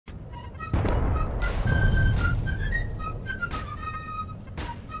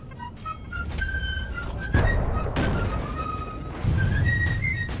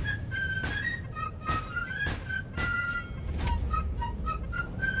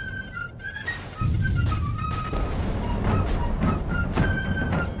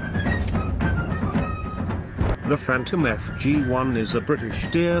The Phantom FG.1 is a British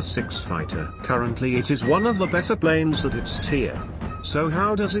Tier 6 fighter. Currently it is one of the better planes at its tier. So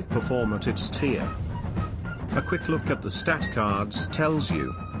how does it perform at its tier? A quick look at the stat cards tells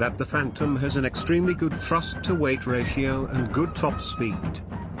you that the Phantom has an extremely good thrust-to-weight ratio and good top speed.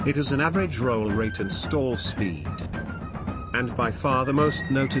 It has an average roll rate and stall speed. And by far the most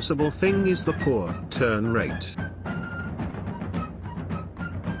noticeable thing is the poor turn rate.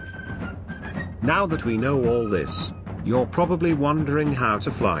 Now that we know all this, you're probably wondering how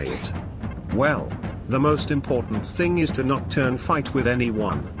to fly it. Well, the most important thing is to not turn fight with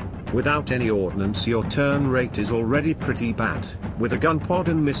anyone. Without any ordnance your turn rate is already pretty bad. With a gun pod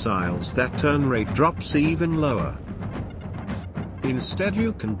and missiles that turn rate drops even lower. Instead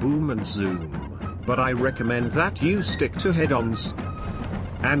you can boom and zoom, but I recommend that you stick to head-ons.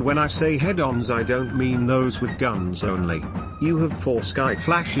 And when I say head-ons I don't mean those with guns only. You have 4 sky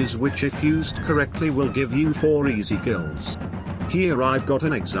flashes which if used correctly will give you 4 easy kills. Here I've got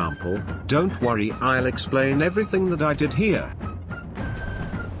an example. Don't worry, I'll explain everything that I did here.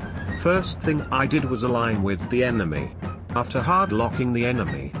 First thing I did was align with the enemy. After hard locking the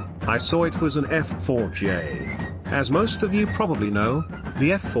enemy, I saw it was an F4J. As most of you probably know,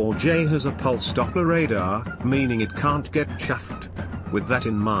 the F4J has a pulse Doppler radar, meaning it can't get chuffed. With that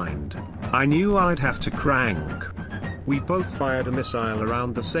in mind, I knew I'd have to crank. We both fired a missile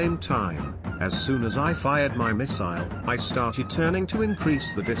around the same time. As soon as I fired my missile, I started turning to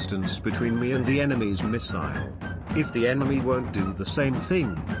increase the distance between me and the enemy's missile. If the enemy won't do the same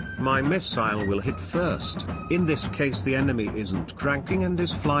thing, my missile will hit first. In this case the enemy isn't cranking and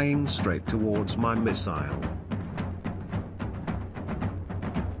is flying straight towards my missile.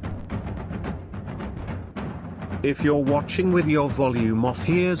 If you're watching with your volume off,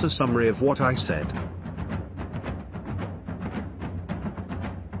 here's a summary of what I said.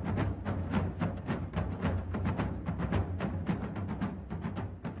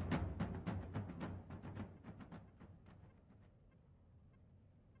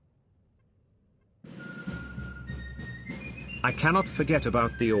 I cannot forget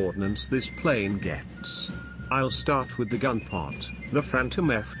about the ordnance this plane gets. I'll start with the gun pod. The Phantom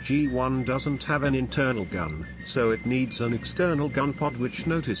FG.1 doesn't have an internal gun, so it needs an external gun pod which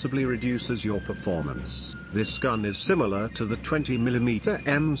noticeably reduces your performance. This gun is similar to the 20mm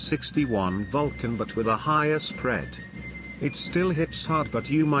M61 Vulcan but with a higher spread. It still hits hard but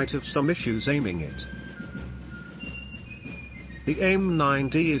you might have some issues aiming it. The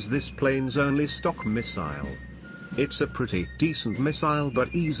AIM-9D is this plane's only stock missile. It's a pretty decent missile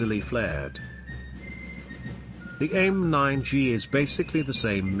but easily flared. The AIM-9G is basically the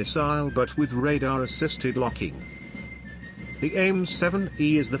same missile but with radar-assisted locking. The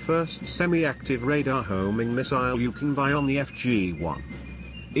AIM-7E is the first semi-active radar homing missile you can buy on the FG.1.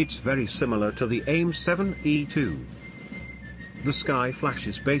 It's very similar to the AIM-7E2. The Sky Flash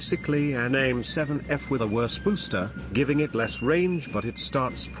is basically an AIM-7F with a worse booster, giving it less range but it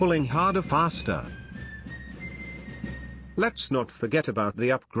starts pulling harder faster. Let's not forget about the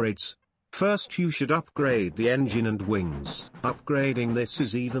upgrades. First you should upgrade the engine and wings. Upgrading this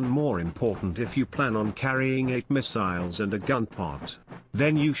is even more important if you plan on carrying 8 missiles and a gun pod.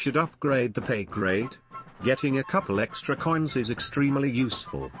 Then you should upgrade the pay grade. Getting a couple extra coins is extremely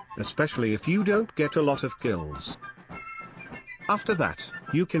useful, especially if you don't get a lot of kills. After that,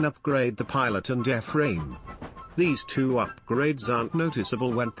 you can upgrade the pilot and airframe. These 2 upgrades aren't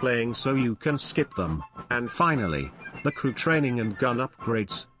noticeable when playing so you can skip them. And finally, the crew training and gun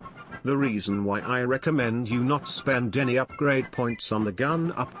upgrades. The reason why I recommend you not spend any upgrade points on the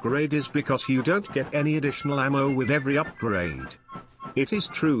gun upgrade is because you don't get any additional ammo with every upgrade. It is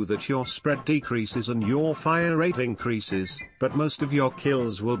true that your spread decreases and your fire rate increases, but most of your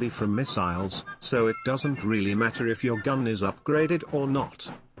kills will be from missiles, so it doesn't really matter if your gun is upgraded or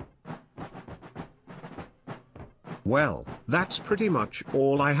not. Well, that's pretty much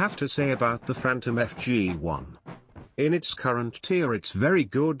all I have to say about the Phantom FG.1. In its current tier it's very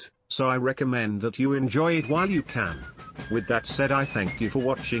good, so I recommend that you enjoy it while you can. With that said, I thank you for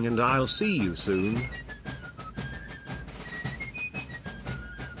watching and I'll see you soon.